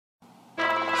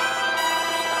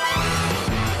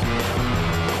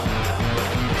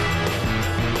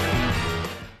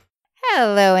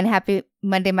Hello and happy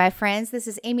Monday, my friends. This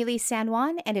is Amy Lee San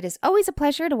Juan, and it is always a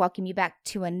pleasure to welcome you back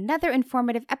to another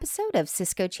informative episode of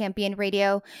Cisco Champion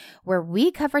Radio, where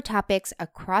we cover topics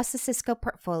across the Cisco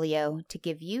portfolio to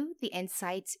give you the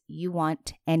insights you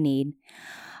want and need.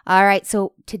 All right,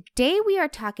 so today we are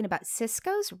talking about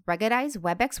Cisco's ruggedized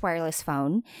WebEx wireless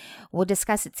phone. We'll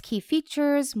discuss its key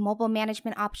features, mobile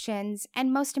management options,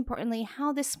 and most importantly,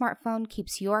 how this smartphone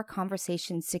keeps your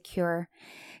conversation secure.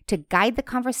 To guide the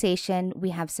conversation,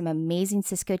 we have some amazing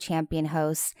Cisco Champion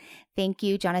hosts. Thank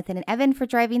you, Jonathan and Evan, for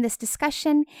driving this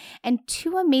discussion, and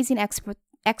two amazing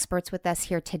experts with us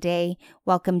here today.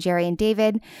 Welcome, Jerry and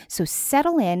David. So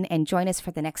settle in and join us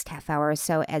for the next half hour or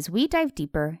so as we dive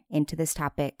deeper into this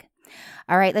topic.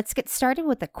 All right, let's get started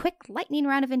with a quick lightning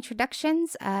round of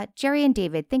introductions. Jerry and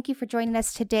David, thank you for joining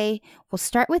us today. We'll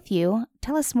start with you.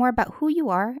 Tell us more about who you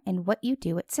are and what you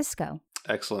do at Cisco.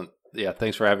 Excellent. Yeah,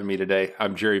 thanks for having me today.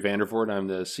 I'm Jerry Vandervoort. I'm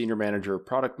the Senior Manager of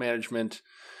Product Management,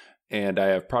 and I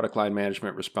have product line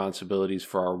management responsibilities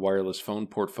for our wireless phone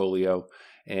portfolio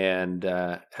and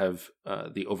have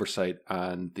the oversight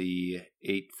on the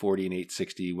 840 and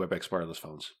 860 WebEx wireless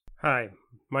phones. Hi,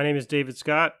 my name is David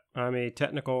Scott. I'm a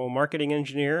technical marketing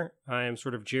engineer. I am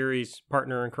sort of Jerry's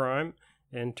partner in crime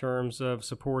in terms of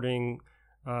supporting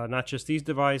not just these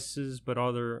devices, but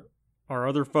our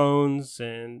other phones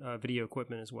and video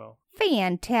equipment as well.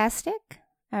 Fantastic.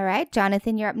 All right,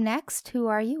 Jonathan, you're up next. Who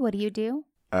are you? What do you do?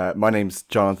 My name's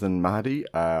Jonathan Mahdi.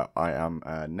 I am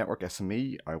a network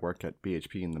SME. I work at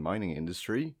BHP in the mining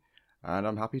industry, and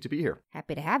I'm happy to be here.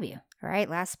 Happy to have you. All right,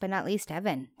 last but not least,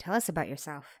 Evan, tell us about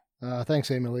yourself.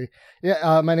 Thanks, Emily.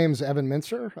 Yeah, my name is Evan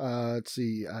Mincer. I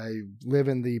live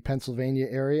in the Pennsylvania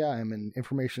area. I'm an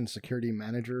information security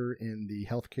manager in the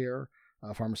healthcare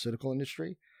pharmaceutical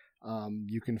industry.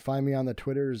 You can find me on the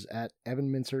Twitters at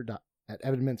Evan Mincer,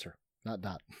 not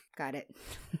dot. Got it.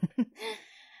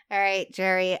 All right,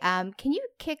 Jerry, can you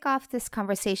kick off this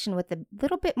conversation with a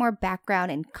little bit more background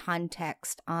and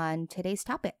context on today's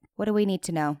topic? What do we need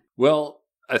to know? Well,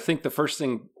 I think the first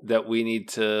thing that we need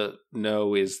to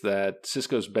know is that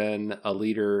Cisco's been a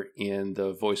leader in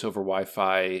the voice over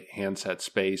Wi-Fi handset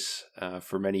space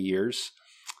for many years.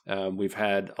 We've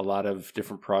had a lot of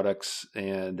different products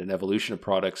and an evolution of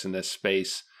products in this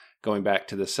space going back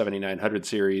to the 7900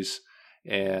 series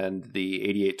and the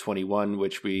 8821,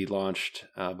 which we launched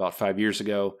about 5 years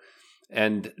ago.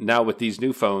 And now with these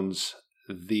new phones,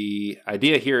 the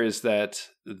idea here is that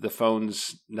the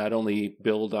phones not only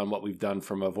build on what we've done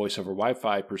from a voice over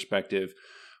Wi-Fi perspective,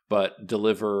 but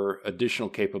deliver additional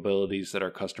capabilities that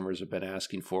our customers have been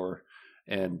asking for.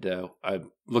 And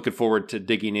I'm looking forward to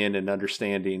digging in and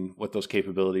understanding what those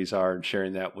capabilities are and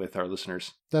sharing that with our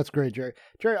listeners. That's great, Jerry.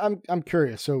 Jerry, I'm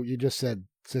curious. So you just said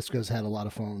Cisco's had a lot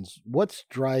of phones. What's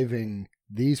driving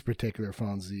these particular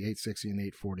phones, the 860 and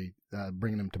 840,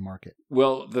 bringing them to market?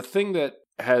 Well, the thing that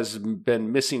has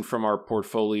been missing from our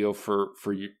portfolio for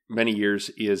many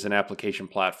years is an application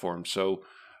platform. So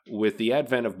with the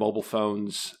advent of mobile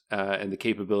phones and the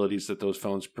capabilities that those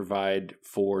phones provide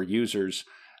for users,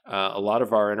 a lot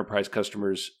of our enterprise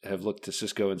customers have looked to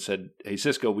Cisco and said, hey,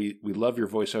 Cisco, we love your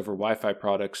voice over Wi-Fi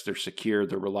products. They're secure,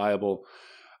 they're reliable,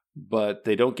 but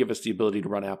they don't give us the ability to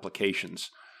run applications.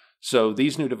 So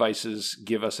these new devices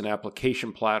give us an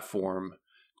application platform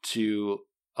to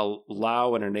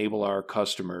allow and enable our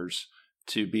customers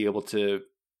to be able to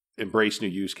embrace new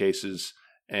use cases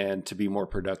and to be more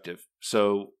productive.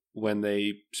 So when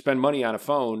they spend money on a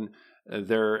phone,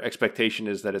 their expectation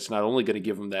is that it's not only going to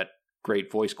give them that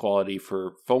great voice quality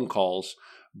for phone calls,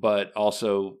 but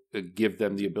also give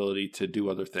them the ability to do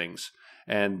other things.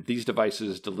 And these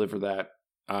devices deliver that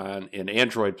on an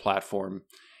Android platform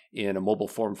in a mobile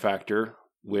form factor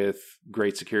with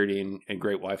great security and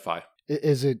great Wi-Fi.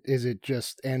 Is it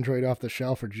just Android off the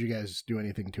shelf, or did you guys do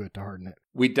anything to it to harden it?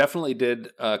 We definitely did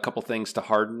a couple things to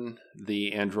harden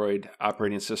the Android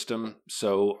operating system.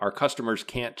 So our customers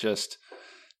can't just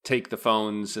take the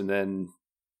phones and then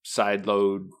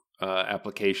sideload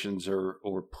applications or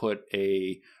put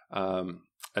a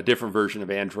different version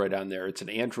of Android on there. It's an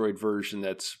Android version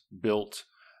that's built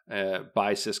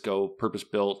by Cisco,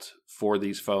 purpose-built for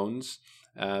these phones.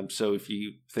 So if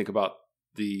you think about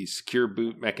the secure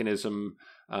boot mechanism,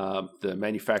 the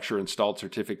manufacturer installed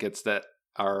certificates that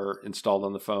are installed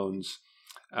on the phones,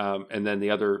 and then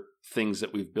the other things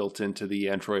that we've built into the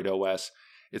Android OS,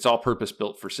 it's all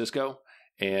purpose-built for Cisco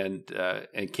and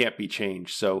can't be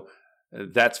changed. So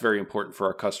that's very important for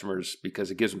our customers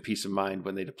because it gives them peace of mind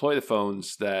when they deploy the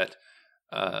phones that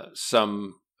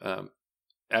some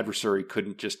adversary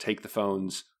couldn't just take the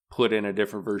phones, put in a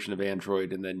different version of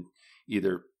Android, and then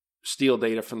either steal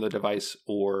data from the device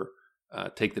or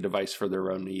take the device for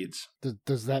their own needs.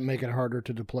 Does that make it harder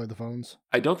to deploy the phones?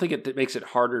 I don't think it makes it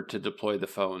harder to deploy the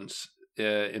phones.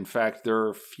 In fact, there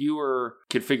are fewer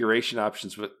configuration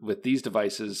options with these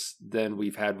devices than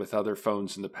we've had with other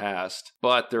phones in the past.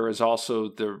 But there is also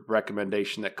the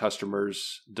recommendation that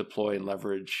customers deploy and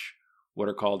leverage what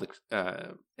are called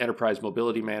enterprise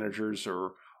mobility managers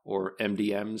or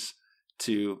MDMs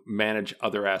to manage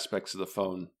other aspects of the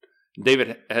phone.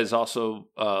 David has also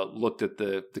looked at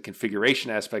the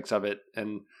configuration aspects of it.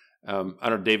 And I don't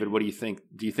know, David, what do you think?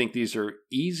 Do you think these are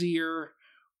easier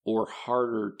or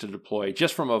harder to deploy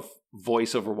just from a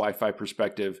voice over Wi-Fi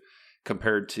perspective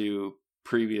compared to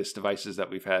previous devices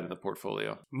that we've had in the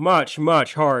portfolio? Much,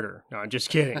 much harder. No, I'm just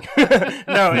kidding.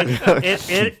 No,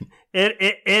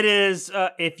 it is,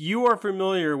 if you are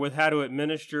familiar with how to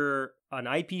administer an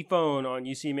IP phone on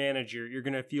UC Manager, you're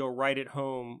going to feel right at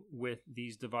home with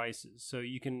these devices. So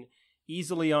you can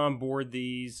easily onboard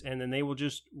these, and then they will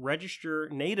just register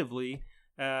natively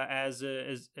as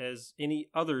any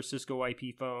other Cisco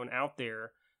IP phone out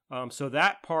there. So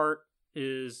that part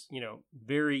is,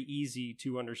 very easy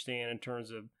to understand in terms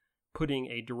of putting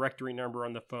a directory number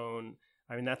on the phone.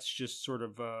 I mean, that's just sort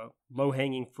of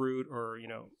low-hanging fruit, or,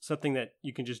 something that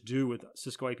you can just do with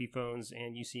Cisco IP phones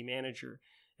and UC Manager.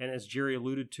 And as Jerry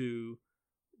alluded to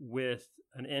with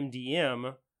an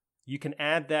MDM, you can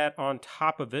add that on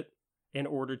top of it in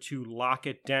order to lock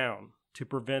it down to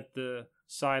prevent the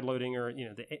side loading or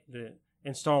the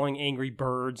installing Angry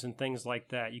Birds and things like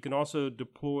that. You can also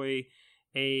deploy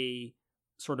a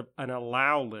sort of an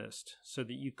allow list so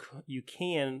that you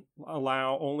can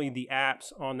allow only the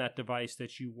apps on that device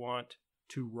that you want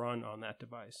to run on that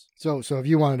device. So if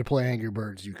you wanted to play Angry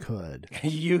Birds, you could.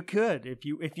 You could if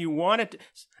you wanted to,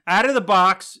 out of the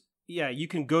box. Yeah, you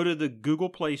can go to the Google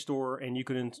Play Store and you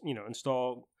can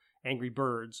install Angry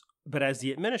Birds. But as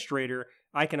the administrator,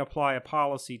 I can apply a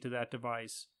policy to that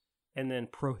device and then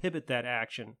prohibit that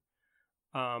action.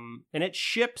 And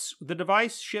the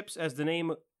device ships, as the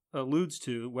name alludes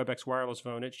to, WebEx wireless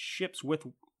phone, it ships with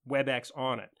WebEx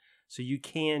on it. So you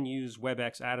can use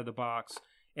WebEx out of the box.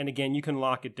 And again, you can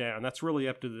lock it down. That's really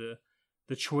up to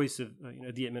the choice of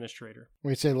the administrator.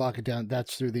 When you say lock it down,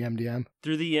 that's through the MDM?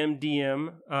 Through the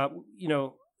MDM.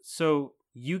 So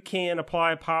you can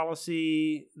apply a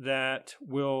policy that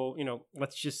will,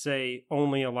 let's just say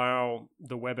only allow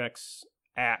the WebEx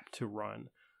app to run.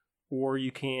 Or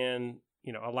you can,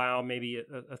 allow maybe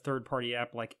a third-party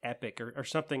app like Epic or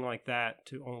something like that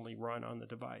to only run on the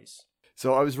device.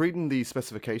 So I was reading the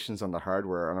specifications on the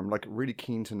hardware, and I'm really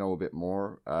keen to know a bit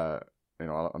more. I'm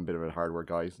a bit of a hardware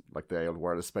guy, like the old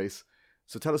wireless space.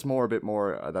 So tell us a bit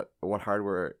more what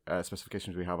hardware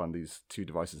specifications we have on these two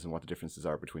devices and what the differences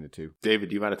are between the two. David,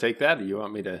 do you want to take that, or you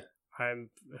want me to?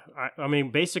 I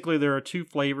mean, basically there are two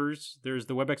flavors. There's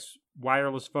the WebEx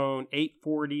wireless phone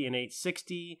 840 and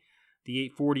 860. The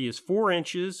 840 is 4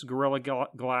 inches Gorilla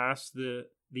Glass. The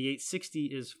 860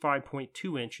 is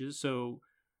 5.2 inches. So,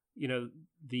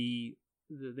 the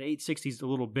 860 is a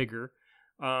little bigger.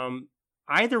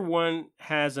 Either one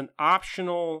has an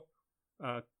optional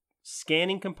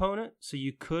scanning component, so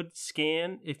you could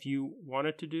scan if you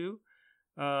wanted to do.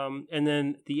 And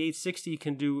then the 860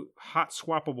 can do hot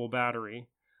swappable battery.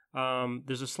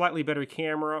 There's a slightly better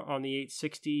camera on the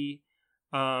 860.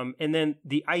 And then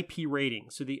the IP rating.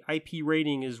 So the IP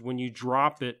rating is when you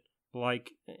drop it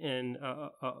like in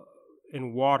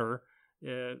water.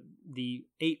 The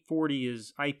 840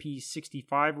 is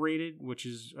IP65 rated, which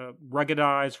is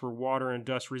ruggedized for water and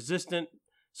dust resistant.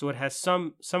 So it has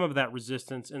some of that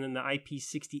resistance. And then the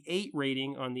IP68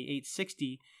 rating on the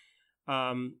 860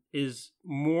 is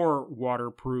more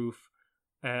waterproof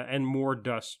and more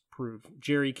dust proof.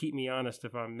 Jerry, keep me honest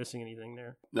if I'm missing anything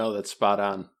there. No, that's spot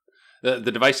on. The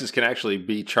devices can actually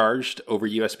be charged over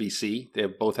USB-C. They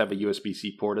both have a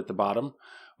USB-C port at the bottom,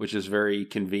 which is very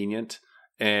convenient.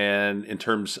 And in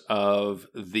terms of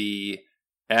the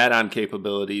add-on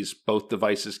capabilities, both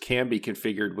devices can be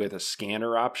configured with a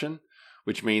scanner option,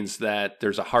 which means that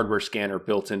there's a hardware scanner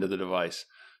built into the device.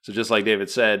 So just like David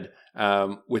said,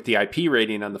 with the IP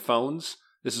rating on the phones,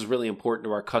 this is really important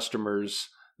to our customers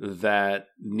that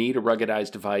need a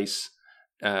ruggedized device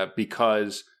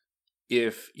because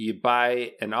if you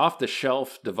buy an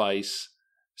off-the-shelf device,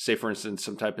 say for instance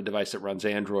some type of device that runs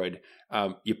Android,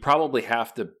 you probably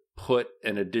have to put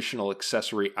an additional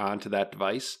accessory onto that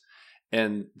device,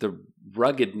 and the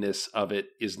ruggedness of it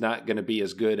is not going to be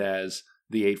as good as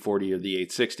the 840 or the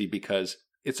 860 because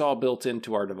it's all built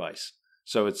into our device.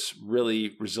 So it's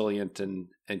really resilient and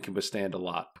can withstand a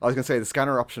lot. I was going to say the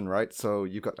scanner option, right? So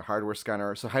you've got the hardware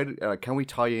scanner. So how can we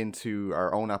tie into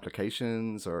our own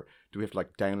applications, or do we have to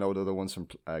like download other ones from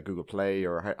Google Play,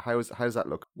 or how does that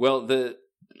look? Well, the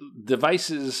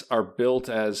devices are built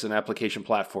as an application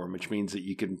platform, which means that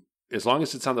you can, as long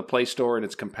as it's on the Play Store and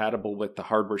it's compatible with the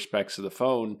hardware specs of the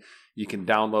phone, you can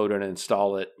download it and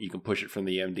install it. You can push it from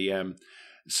the MDM.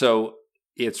 So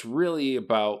it's really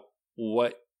about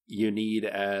what you need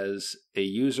as a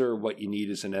user, what you need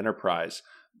as an enterprise.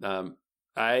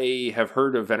 I have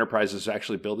heard of enterprises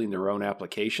actually building their own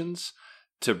applications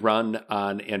to run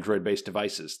on Android-based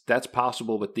devices. That's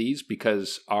possible with these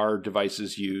because our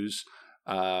devices use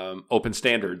open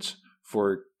standards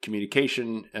for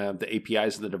communication. The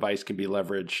APIs of the device can be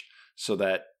leveraged so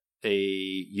that a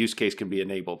use case can be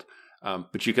enabled.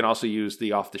 But you can also use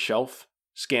the off-the-shelf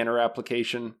scanner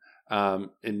application.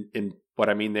 And what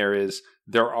I mean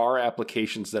there are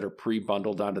applications that are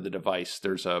pre-bundled onto the device.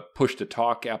 There's a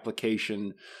push-to-talk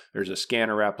application. There's a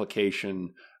scanner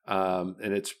application, and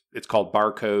it's called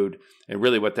Barcode. And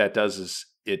really what that does is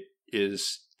it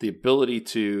is the ability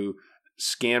to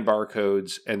scan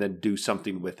barcodes and then do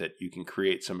something with it. You can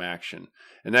create some action.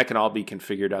 And that can all be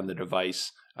configured on the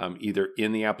device, either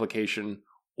in the application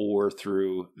or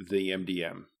through the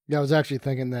MDM. Yeah, I was actually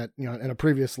thinking that, in a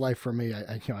previous life for me,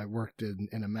 I worked in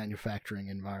a manufacturing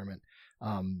environment,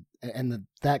 and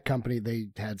that company, they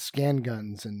had scan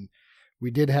guns, and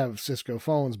we did have Cisco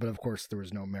phones, but of course there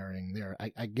was no marrying there.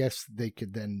 I guess they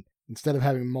could then, instead of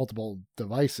having multiple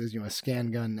devices, a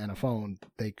scan gun and a phone,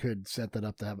 they could set that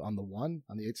up to have on the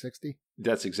 860.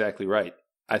 That's exactly right.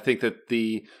 I think that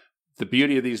the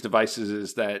beauty of these devices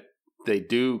is that they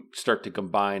do start to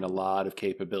combine a lot of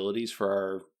capabilities for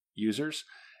our users.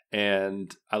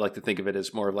 And I like to think of it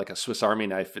as more of like a Swiss Army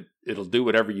knife. It'll do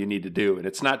whatever you need to do. And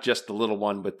it's not just the little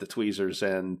one with the tweezers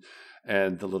and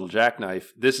the little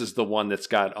jackknife. This is the one that's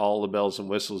got all the bells and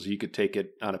whistles. You could take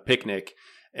it on a picnic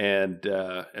and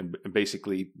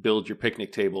basically build your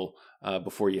picnic table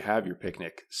before you have your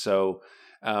picnic. So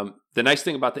the nice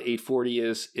thing about the 840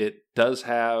 is it does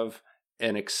have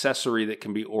an accessory that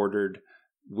can be ordered,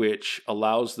 which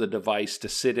allows the device to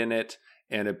sit in it,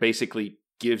 and it basically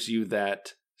gives you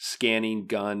that scanning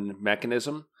gun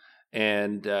mechanism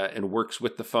and works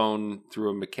with the phone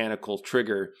through a mechanical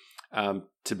trigger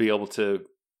to be able to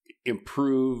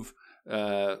improve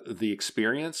the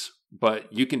experience.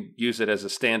 But you can use it as a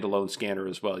standalone scanner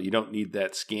as well. You don't need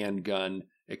that scan gun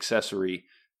accessory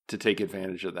to take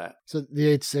advantage of that. So the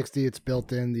 860, it's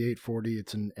built in. The 840,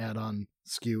 it's an add-on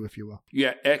SKU, if you will.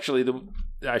 Yeah, actually,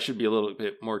 I should be a little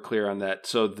bit more clear on that.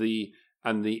 So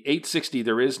on the 860,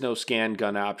 there is no scan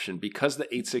gun option because the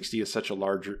 860 is such a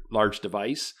large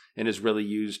device and is really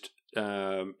used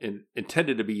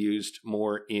intended to be used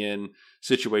more in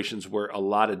situations where a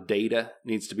lot of data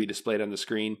needs to be displayed on the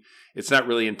screen. It's not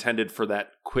really intended for that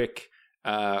quick,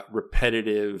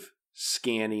 repetitive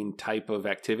scanning type of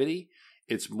activity.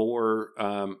 It's more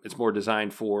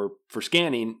designed for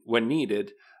scanning when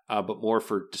needed, but more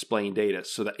for displaying data.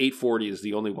 So the 840 is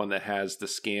the only one that has the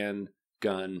scan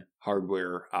gun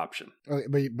hardware option.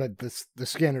 Okay, but the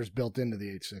scanner's built into the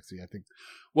 860, I think.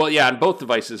 Well, yeah, on both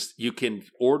devices, you can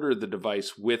order the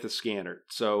device with a scanner.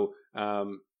 So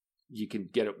you can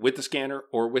get it with the scanner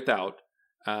or without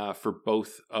for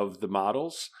both of the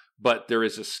models. But there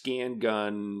is a scan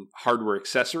gun hardware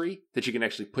accessory that you can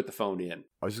actually put the phone in.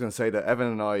 I was just going to say that Evan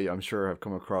and I'm sure, have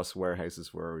come across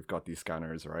warehouses where we've got these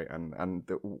scanners, right? And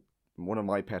one of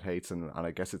my pet hates, and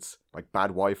I guess it's like bad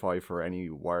Wi-Fi for any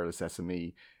wireless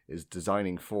SME, is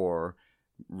designing for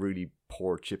really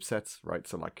poor chipsets, right?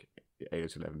 So like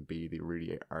 802.11b, the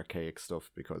really archaic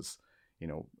stuff, because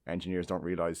engineers don't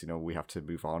realize we have to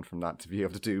move on from that to be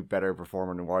able to do better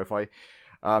performing in Wi-Fi.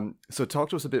 So talk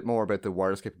to us a bit more about the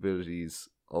wireless capabilities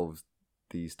of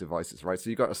these devices, right? So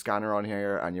you got a scanner on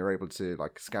here, and you're able to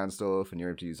like scan stuff, and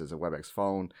you're able to use it as a WebEx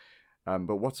phone.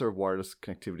 But what sort of wireless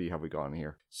connectivity have we got on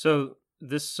here? So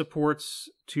this supports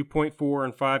 2.4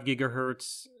 and 5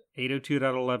 gigahertz,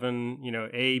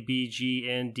 802.11, A, B, G,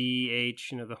 N, D,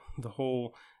 H, the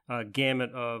whole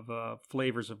gamut of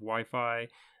flavors of Wi-Fi.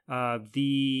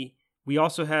 We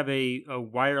also have a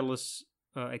wireless,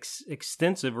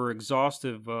 extensive or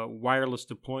exhaustive wireless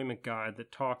deployment guide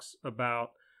that talks about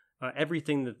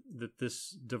everything that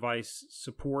this device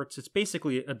supports. It's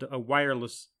basically a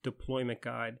wireless deployment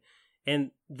guide.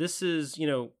 And this is,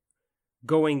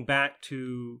 going back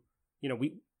to,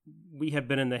 we have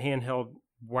been in the handheld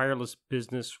wireless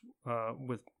business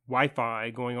with Wi-Fi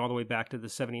going all the way back to the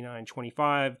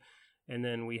 7925. And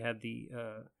then we had the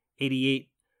 88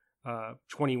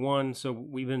 21. So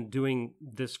we've been doing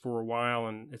this for a while,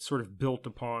 and it's sort of built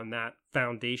upon that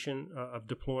foundation of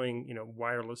deploying,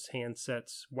 wireless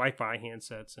handsets, Wi-Fi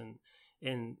handsets,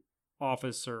 in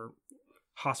office or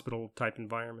hospital type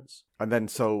environments. And then,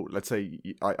 so let's say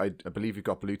I believe you've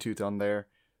got Bluetooth on there,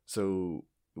 so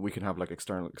we can have like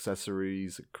external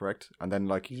accessories, correct? And then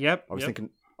like, yep. I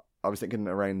was thinking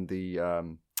around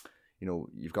the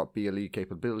you've got BLE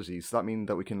capabilities. Does that mean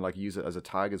that we can like use it as a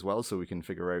tag as well, so we can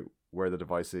figure out where the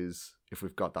device is if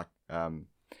we've got that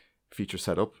feature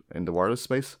set up in the wireless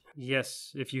space?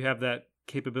 Yes, if you have that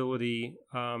capability,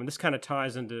 and this kind of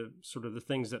ties into sort of the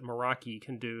things that Meraki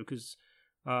can do, because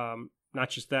not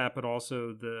just that, but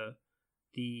also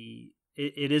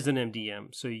it is an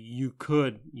MDM, so you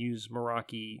could use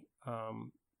Meraki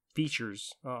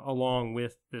features along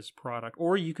with this product,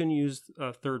 or you can use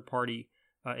third-party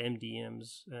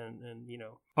MDMs and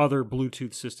other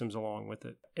Bluetooth systems along with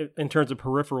it. In terms of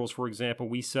peripherals, for example,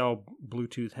 we sell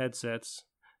Bluetooth headsets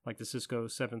like the Cisco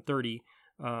 730,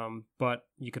 but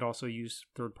you could also use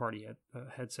third-party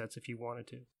headsets if you wanted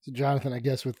to. So, Jonathan, I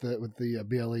guess with the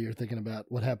BLE, you're thinking about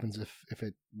what happens if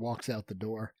it walks out the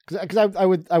door. Because I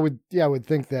would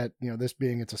think that this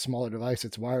being it's a smaller device,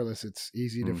 it's wireless, it's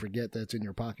easy to forget that it's in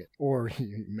your pocket, or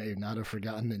you may not have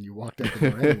forgotten and you walked out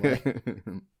the door anyway.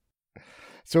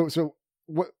 So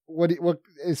what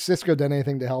is Cisco done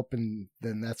anything to help in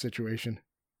that situation?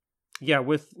 Yeah,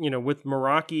 with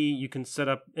Meraki, you can set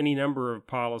up any number of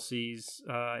policies.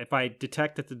 If I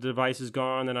detect that the device is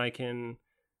gone, then I can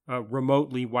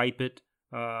remotely wipe it.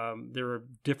 There are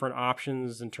different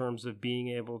options in terms of being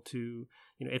able to,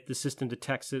 if the system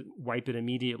detects it, wipe it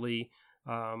immediately.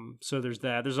 So there's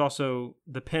that. There's also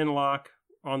the pin lock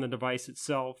on the device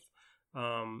itself.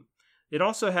 It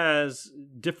also has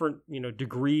different,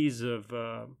 degrees of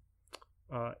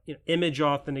image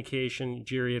authentication.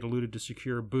 Jerry had alluded to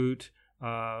secure boot.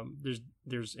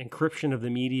 There's encryption of the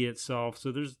media itself.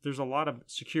 So there's a lot of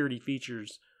security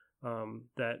features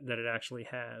that it actually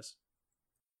has.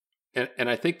 And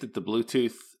I think that the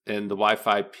Bluetooth and the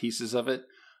Wi-Fi pieces of it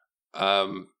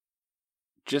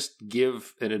just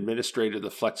give an administrator the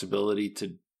flexibility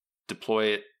to deploy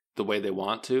it the way they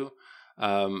want to.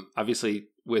 Obviously,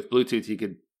 with Bluetooth, you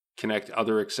could connect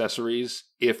other accessories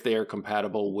if they are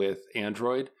compatible with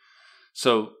Android.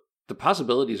 So the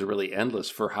possibilities are really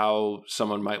endless for how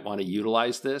someone might want to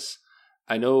utilize this.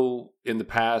 I know in the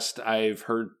past I've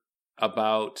heard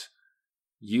about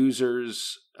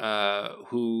users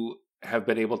who have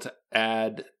been able to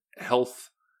add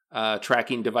health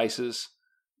tracking devices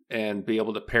and be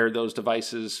able to pair those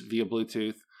devices via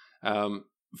Bluetooth.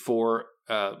 For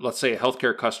let's say a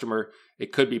healthcare customer,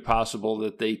 it could be possible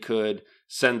that they could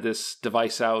send this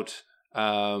device out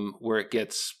where it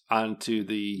gets onto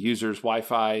the user's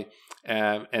Wi-Fi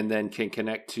and then can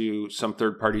connect to some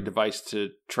third-party device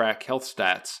to track health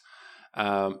stats.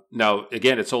 Now,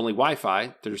 again, it's only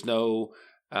Wi-Fi. There's no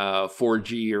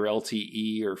 4G or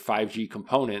LTE or 5G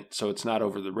component, so it's not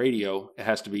over the radio. It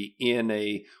has to be in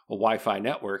a Wi-Fi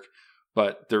network.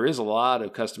 But there is a lot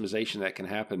of customization that can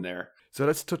happen there. So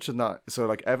let's touch on that. So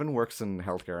like Evan works in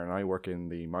healthcare and I work in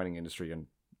the mining industry and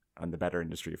the better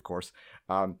industry, of course.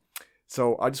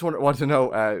 So I just want to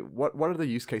know what are the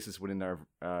use cases within their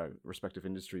respective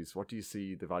industries? What do you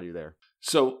see the value there?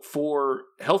 So for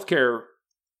healthcare,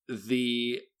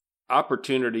 the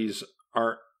opportunities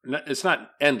it's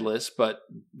not endless, but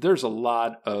there's a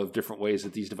lot of different ways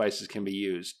that these devices can be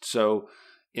used. So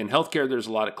in healthcare, there's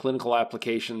a lot of clinical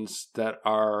applications that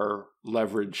are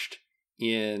leveraged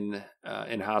in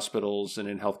hospitals and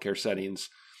in healthcare settings.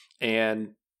 And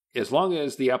as long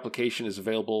as the application is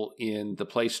available in the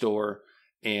Play Store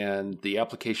and the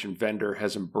application vendor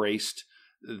has embraced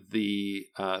the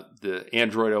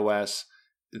Android OS,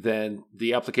 then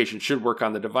the application should work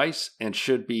on the device and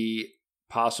should be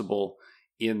possible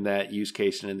in that use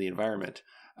case and in the environment.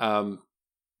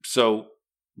 So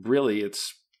really,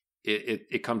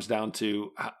 it comes down to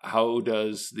how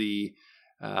does the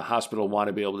hospital want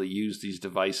to be able to use these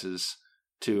devices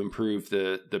to improve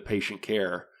the patient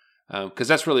care, because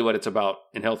that's really what it's about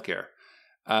in healthcare.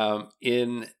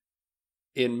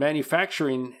 In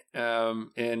manufacturing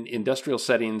and industrial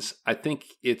settings, I think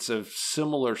it's a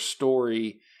similar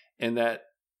story in that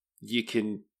you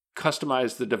can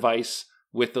customize the device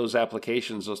with those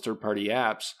applications, those third-party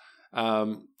apps,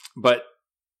 but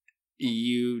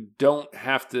you don't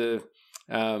have to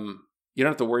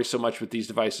worry so much with these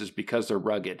devices because they're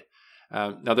rugged.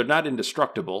 Now they're not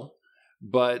indestructible,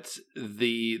 but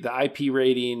the IP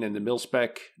rating and the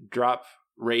mil-spec drop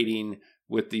rating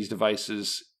with these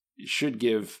devices should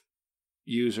give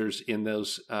users in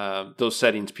those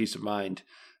settings peace of mind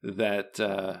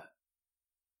that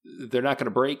they're not going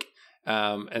to break,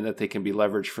 and that they can be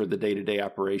leveraged for the day-to-day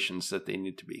operations that they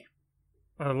need to be.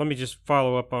 Let me just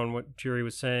follow up on what Jerry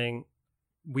was saying.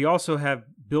 We also have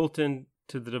built into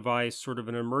the device sort of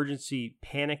an emergency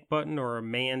panic button or a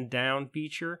man down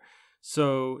feature.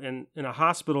 So in a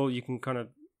hospital, you can kind of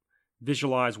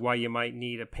visualize why you might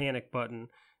need a panic button.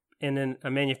 And in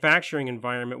a manufacturing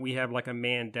environment, we have like a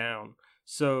man down.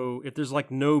 So if there's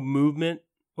like no movement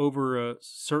over a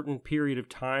certain period of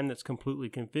time that's completely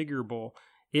configurable,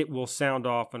 it will sound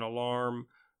off an alarm.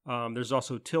 There's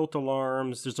also tilt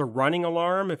alarms. There's a running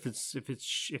alarm if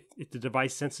the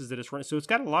device senses that it's running. So it's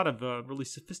got a lot of really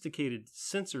sophisticated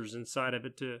sensors inside of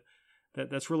it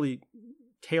that's really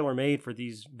tailor-made for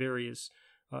these various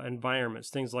environments.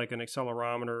 Things like an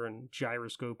accelerometer and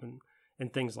gyroscope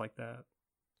and things like that.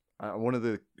 One of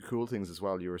the cool things as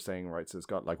well, you were saying, right, so it's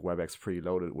got like WebEx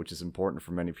preloaded, which is important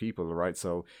for many people, right?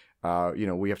 So,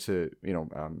 we have to,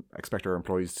 expect our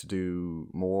employees to do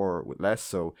more with less.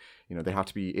 So, they have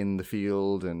to be in the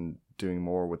field and doing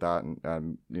more with that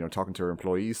and, talking to our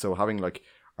employees. So having like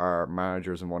our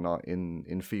managers and whatnot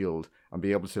in field and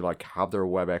be able to like have their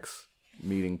WebEx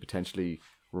meeting potentially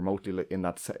remotely in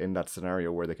that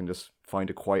scenario where they can just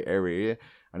find a quiet area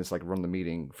and just like run the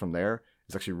meeting from there.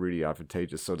 It's actually really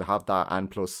advantageous. So to have that and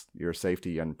plus your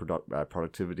safety and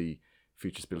productivity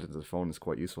features built into the phone is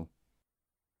quite useful.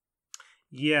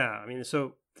 Yeah, I mean,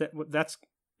 so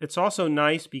it's also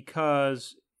nice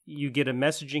because you get a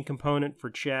messaging component for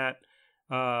chat,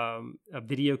 a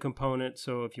video component.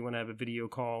 So if you want to have a video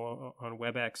call on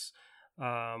WebEx,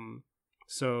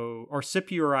 or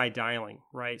SIP URI dialing,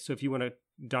 right? So if you want to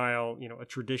dial, a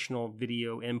traditional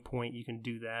video endpoint, you can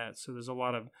do that. So there's a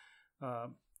lot of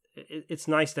it's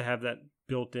nice to have that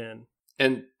built in.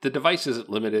 And the device isn't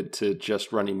limited to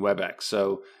just running WebEx.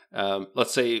 So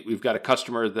let's say we've got a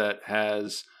customer that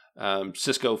has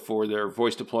Cisco for their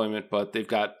voice deployment, but they've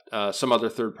got some other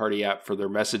third-party app for their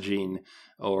messaging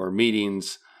or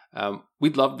meetings.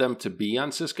 We'd love them to be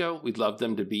on Cisco. We'd love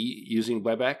them to be using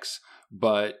WebEx.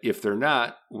 But if they're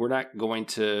not, we're not going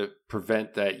to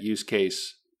prevent that use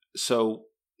case. So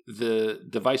the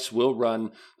device will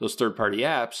run those third-party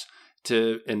apps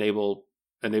to enable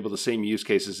the same use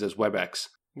cases as WebEx.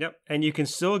 Yep, and you can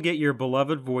still get your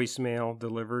beloved voicemail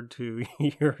delivered to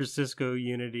your Cisco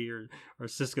Unity or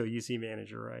Cisco UC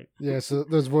Manager, right? Yeah, so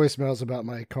those voicemails about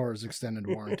my car's extended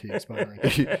warranty expiring.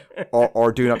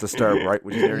 or do not disturb, right?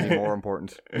 Which is nearly more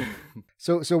important.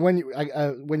 So when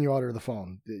you order the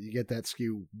phone, you get that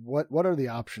SKU. What are the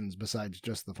options besides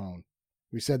just the phone?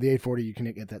 We said the 840 you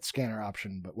can get that scanner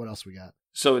option, but what else we got?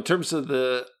 So in terms of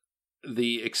the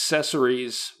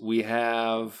accessories, we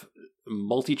have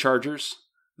multi-chargers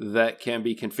that can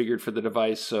be configured for the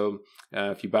device. So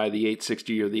if you buy the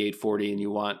 860 or the 840 and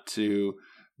you want to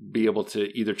be able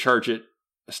to either charge it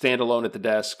standalone at the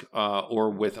desk or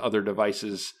with other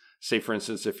devices, say for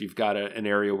instance, if you've got an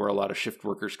area where a lot of shift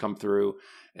workers come through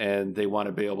and they want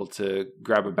to be able to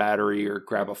grab a battery or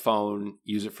grab a phone,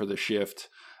 use it for the shift,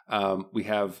 we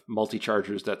have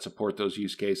multi-chargers that support those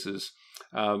use cases.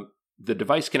 The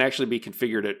device can actually be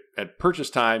configured at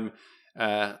purchase time,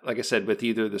 like I said, with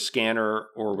either the scanner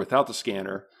or without the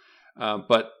scanner.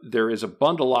 But there is a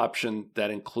bundle option that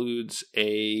includes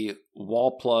a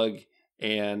wall plug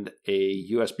and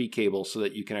a USB cable so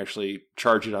that you can actually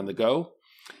charge it on the go.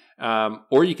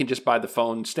 Or you can just buy the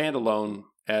phone standalone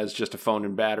as just a phone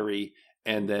and battery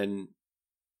and then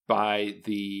buy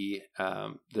the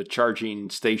charging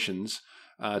stations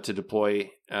to deploy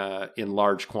in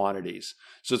large quantities.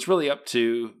 So it's really up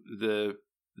to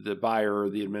the buyer or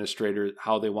the administrator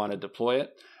how they want to deploy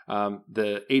it.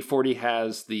 The 840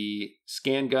 has the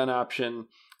scan gun option.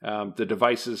 The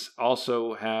devices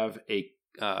also have a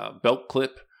belt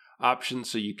clip option,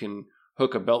 so you can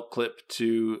hook a belt clip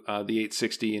to the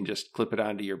 860 and just clip it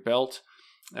onto your belt.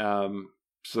 So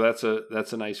that's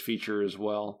a nice feature as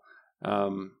well.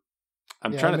 I'm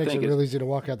trying to think. It makes it real easy to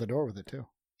walk out the door with it too.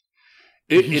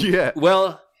 Yeah.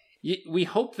 Well, we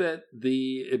hope that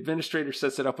the administrator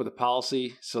sets it up with a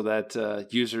policy so that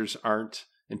users aren't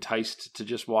enticed to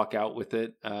just walk out with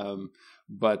it.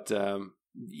 But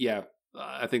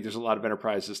I think there's a lot of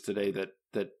enterprises today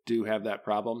that do have that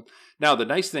problem. Now, the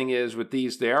nice thing is with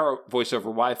these, they are voice over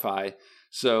Wi-Fi.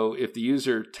 So if the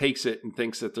user takes it and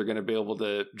thinks that they're going to be able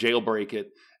to jailbreak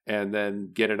it and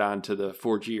then get it onto the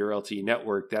 4G or LTE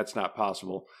network, that's not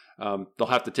possible. They'll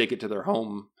have to take it to their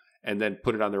home and then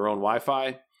put it on their own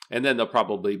Wi-Fi, and then they'll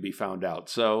probably be found out.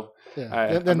 So then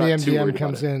the MDM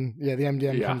comes in. Yeah, the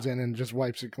MDM comes in and just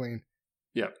wipes it clean.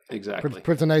 Yeah, exactly.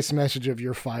 Puts a nice message of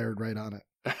 "you're fired" right on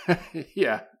it.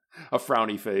 Yeah, a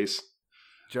frowny face.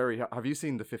 Jerry, have you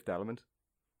seen The Fifth Element?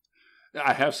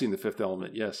 I have seen The Fifth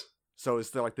Element, yes. So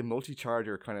is there like the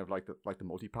multi-charger kind of like the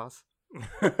multi-pass?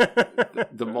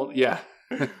 Yeah.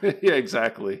 Yeah,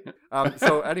 exactly.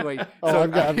 So anyway,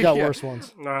 I've got worse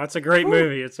ones. No, that's a great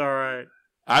movie. It's all right.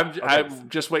 I'm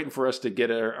just waiting for us to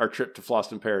get our trip to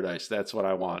Floston Paradise. That's what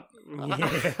I want.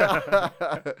 Yeah.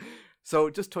 So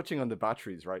just touching on the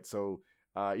batteries, right? So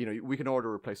we can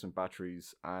order replacement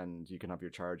batteries and you can have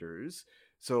your chargers.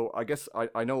 So I guess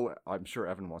I know, I'm sure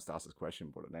Evan wants to ask this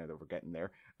question, but now that we're getting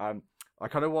there, I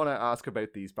kind of want to ask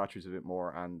about these batteries a bit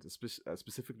more, and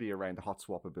specifically around the hot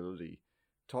swap ability.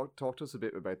 Talk to us a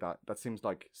bit about that. That seems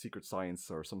like secret science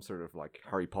or some sort of like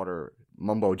Harry Potter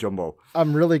mumbo jumbo.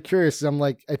 I'm really curious. I'm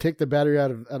like, I take the battery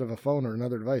out of a phone or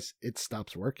another device, it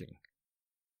stops working.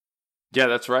 Yeah,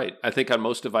 that's right. I think on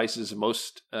most devices,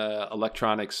 most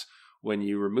electronics, when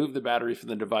you remove the battery from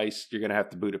the device, you're going to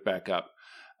have to boot it back up.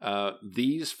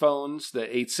 These phones, the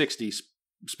 860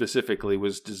 specifically,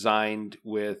 was designed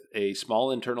with a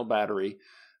small internal battery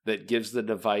that gives the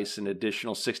device an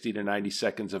additional 60 to 90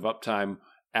 seconds of uptime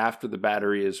after the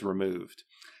battery is removed.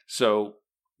 So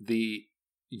the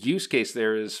use case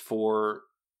there is for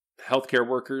healthcare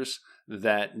workers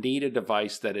that need a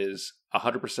device that is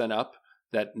 100% up,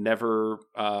 that never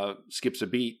skips a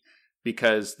beat,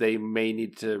 because they may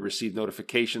need to receive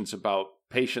notifications about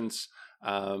patients.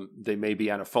 They may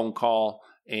be on a phone call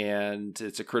and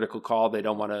it's a critical call. They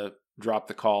don't want to drop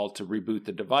the call to reboot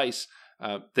the device.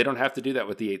 They don't have to do that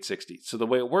with the 860. So the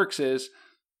way it works is,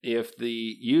 if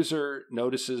the user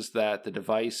notices that the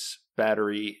device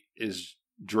battery is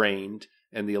drained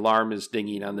and the alarm is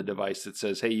dinging on the device that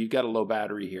says, hey, you've got a low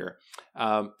battery here,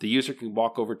 the user can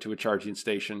walk over to a charging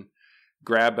station,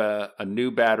 grab a new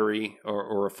battery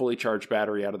or a fully charged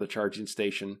battery out of the charging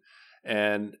station,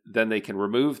 and then they can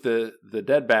remove the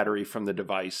dead battery from the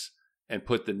device and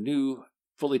put the new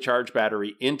fully charged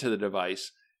battery into the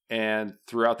device. And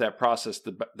throughout that process,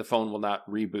 the phone will not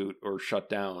reboot or shut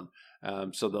down.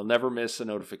 So they'll never miss a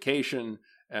notification.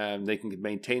 They can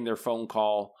maintain their phone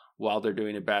call while they're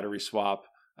doing a battery swap.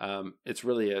 It's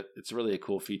really a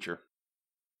cool feature.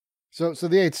 So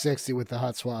the 860 with the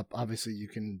hot swap, obviously you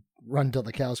can run till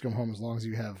the cows come home as long as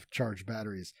you have charged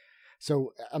batteries.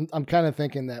 So I'm kind of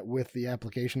thinking that with the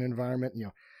application environment,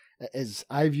 as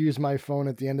I've used my phone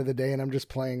at the end of the day and I'm just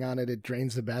playing on it, it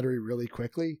drains the battery really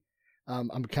quickly.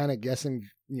 I'm kind of guessing,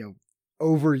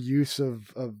 overuse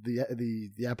of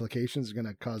the applications is going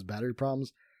to cause battery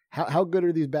problems. How good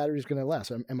are these batteries going to last?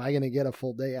 Am I going to get a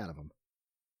full day out of them?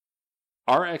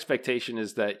 Our expectation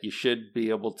is that you should be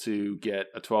able to get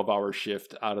a 12-hour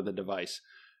shift out of the device.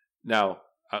 Now,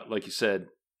 like you said,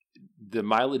 the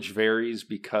mileage varies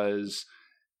because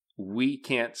we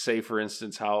can't say, for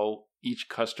instance, how each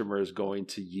customer is going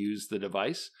to use the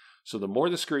device. So the more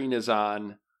the screen is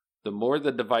on, the more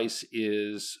the device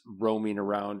is roaming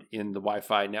around in the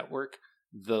Wi-Fi network,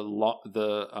 the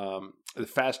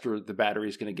faster the battery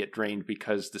is going to get drained,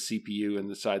 because the CPU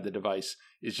inside the device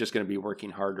is just going to be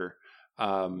working harder.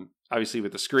 Obviously,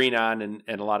 with the screen on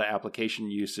and a lot of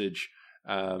application usage,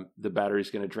 the battery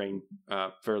is going to drain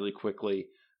fairly quickly.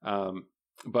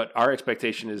 But our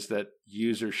expectation is that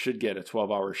users should get a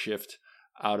 12-hour shift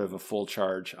out of a full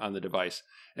charge on the device.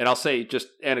 And I'll say, just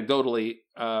anecdotally,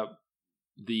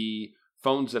 the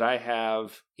phones that I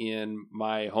have in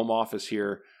my home office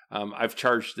here, I've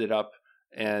charged it up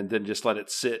and then just let it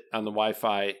sit on the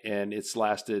Wi-Fi, and it's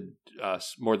lasted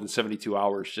more than 72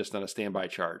 hours just on a standby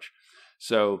charge.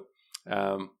 So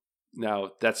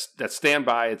now that's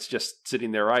standby; it's just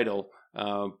sitting there idle.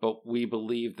 But we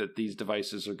believe that these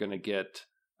devices are going to get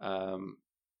a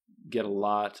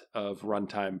lot of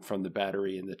runtime from the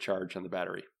battery and the charge on the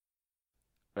battery.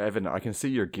 Evan, I can see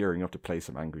you're gearing up to play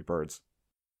some Angry Birds.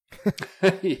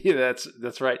 Yeah,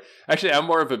 that's right. Actually, I'm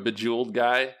more of a Bejeweled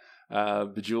guy.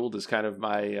 Bejeweled is kind of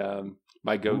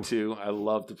my go-to. Ooh. I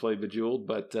love to play Bejeweled,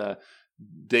 but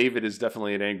David is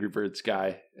definitely an Angry Birds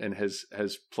guy and has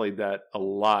played that a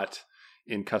lot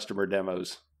in customer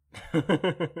demos.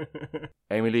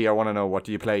 Emily, I want to know, what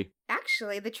do you play?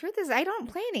 Actually, the truth is I don't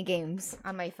play any games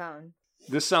on my phone.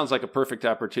 This sounds like a perfect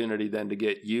opportunity then to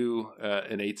get you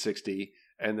an 860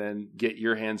 and then get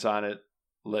your hands on it,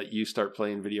 let you start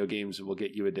playing video games, and we'll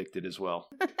get you addicted as well.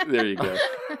 There you go.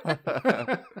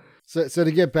 So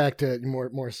to get back to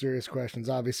more serious questions,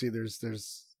 obviously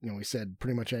there's we said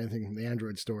pretty much anything from the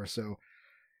Android store. So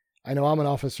I know I'm an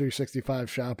Office 365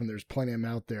 shop and there's plenty of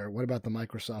them out there. What about the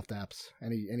Microsoft apps?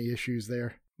 Any issues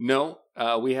there? No,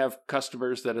 we have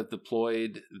customers that have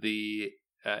deployed the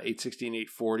 860 and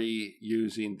 840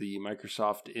 using the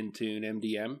Microsoft Intune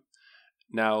MDM.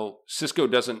 Now, Cisco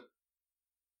doesn't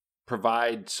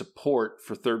provide support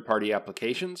for third-party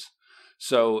applications.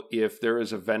 So if there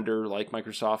is a vendor like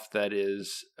Microsoft that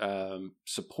is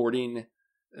supporting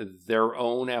their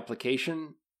own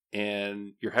application,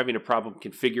 and you're having a problem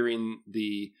configuring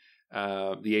the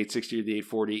 860 or the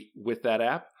 840 with that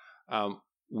app,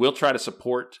 we'll try to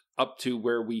support up to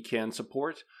where we can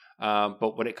support.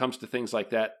 But when it comes to things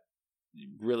like that,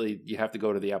 really you have to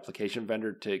go to the application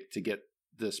vendor to get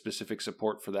the specific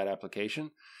support for that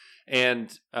application.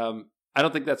 And I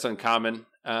don't think that's uncommon.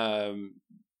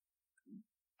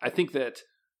 I think that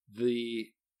the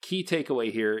key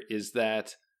takeaway here is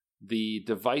that the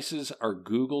devices are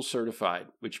Google certified,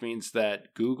 which means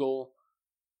that Google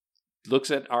looks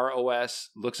at our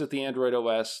OS, looks at the Android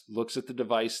OS, looks at the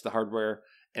device, the hardware,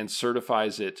 and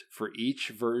certifies it for each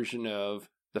version of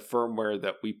the firmware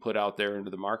that we put out there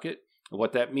into the market. And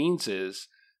what that means is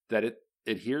that it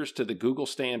adheres to the Google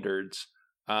standards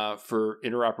for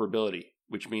interoperability,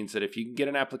 which means that if you can get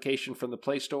an application from the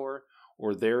Play Store,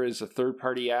 or there is a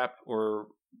third-party app or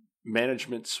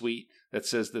management suite that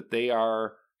says that they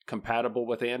are compatible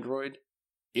with Android,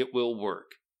 it will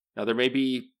work. Now, there may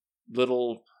be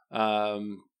little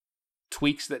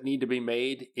tweaks that need to be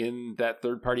made in that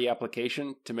third-party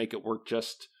application to make it work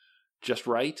just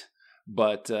right.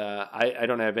 But I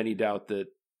don't have any doubt that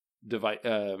the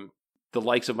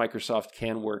likes of Microsoft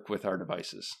can work with our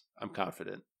devices. I'm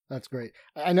confident. That's great.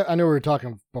 I know we were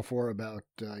talking before about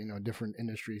different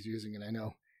industries using it. I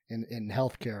know in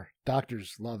healthcare,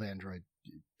 doctors love Android.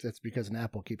 That's because an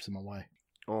Apple keeps them away.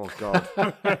 Oh God.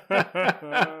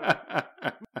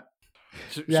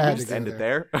 Should we just end it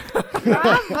there?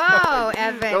 Bravo,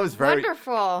 Evan. That was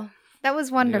wonderful. That was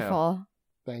wonderful. Yeah.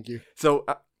 Thank you. So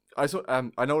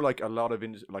I know like a lot of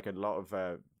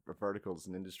verticals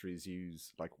and industries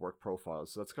use like work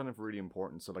profiles, so that's kind of really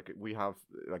important. So like we have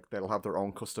like they'll have their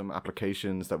own custom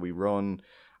applications that we run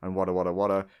and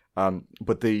wada.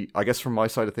 But I guess from my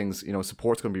side of things,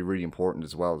 support's going to be really important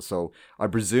as well. So I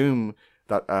presume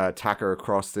that TAC are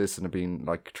across this and have been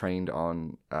like trained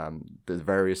on the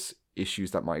various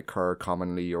issues that might occur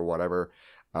commonly or whatever,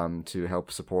 to help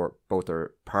support both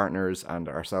our partners and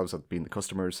ourselves as being the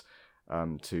customers,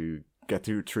 to get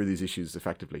through these issues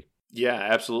effectively. Yeah,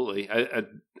 absolutely.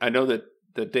 I know that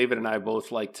David and I both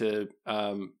like to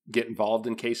get involved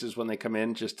in cases when they come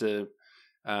in, just to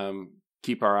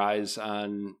keep our eyes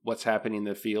on what's happening in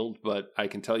the field. But I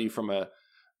can tell you from a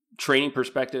training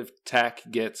perspective, TAC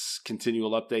gets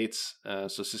continual updates.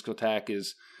 So Cisco TAC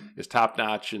is top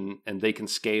notch, and they can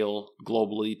scale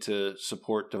globally to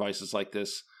support devices like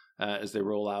this as they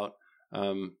roll out.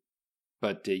 I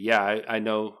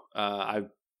know I've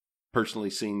personally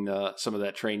seen some of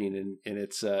that training, and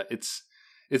it's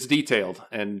detailed,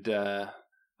 and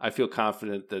I feel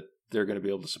confident that they're going to be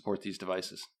able to support these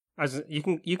devices.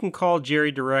 You can call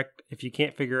Jerry direct if you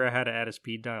can't figure out how to add a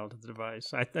speed dial to the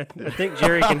device. I think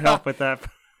Jerry can help with that.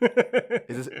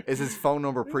 Is his phone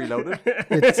number preloaded?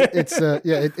 It's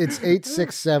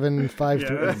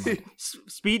 86753.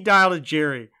 Speed dial to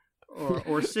Jerry.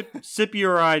 Or SIP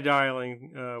URI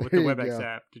dialing with the WebEx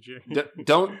app. Did you?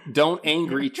 Don't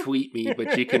angry tweet me,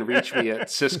 but you can reach me at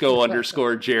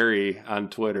Cisco_Jerry on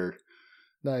Twitter.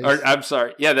 Nice. Or, I'm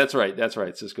sorry. Yeah, that's right.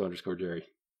 Cisco_Jerry.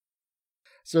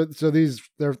 So these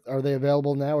are they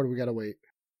available now, or do we got to wait?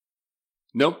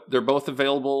 Nope, they're both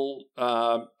available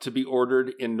to be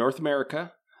ordered in North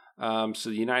America. So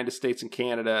the United States and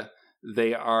Canada,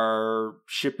 they are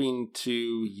shipping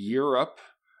to Europe.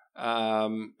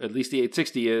 At least the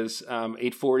 860 is.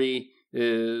 840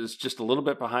 is just a little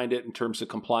bit behind it in terms of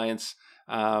compliance.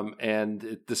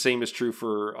 And the same is true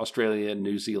for Australia and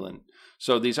New Zealand.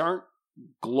 So these aren't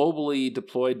globally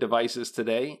deployed devices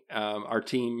today. Our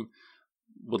team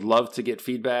would love to get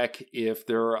feedback if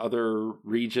there are other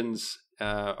regions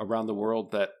around the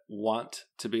world that want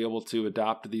to be able to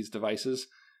adopt these devices,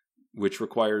 which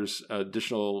requires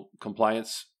additional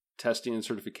compliance testing and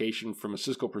certification from a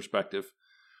Cisco perspective.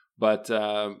 But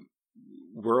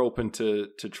we're open to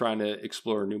trying to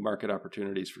explore new market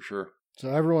opportunities for sure. So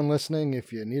everyone listening,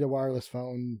 if you need a wireless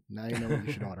phone, now you know what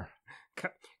you should order.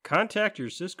 Contact your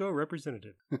Cisco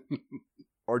representative.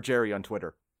 Or Jerry on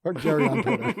Twitter. Or Jerry on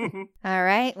Twitter. All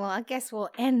right. Well, I guess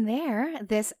we'll end there.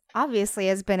 This obviously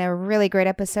has been a really great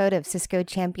episode of Cisco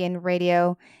Champion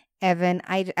Radio. Evan,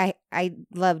 I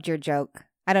loved your joke.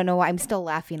 I don't know why. I'm still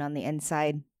laughing on the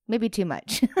inside. Maybe too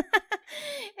much.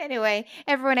 Anyway,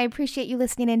 everyone, I appreciate you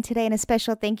listening in today, and a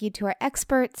special thank you to our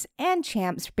experts and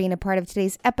champs for being a part of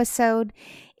today's episode.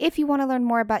 If you want to learn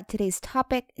more about today's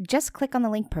topic, just click on the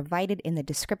link provided in the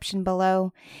description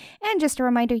below. And just a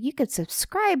reminder, you could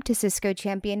subscribe to Cisco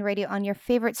Champion Radio on your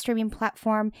favorite streaming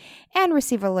platform and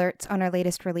receive alerts on our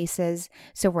latest releases.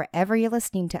 So wherever you're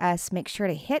listening to us, make sure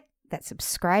to hit that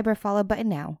subscribe or follow button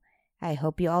now. I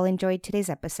hope you all enjoyed today's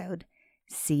episode.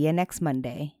 See you next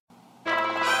Monday.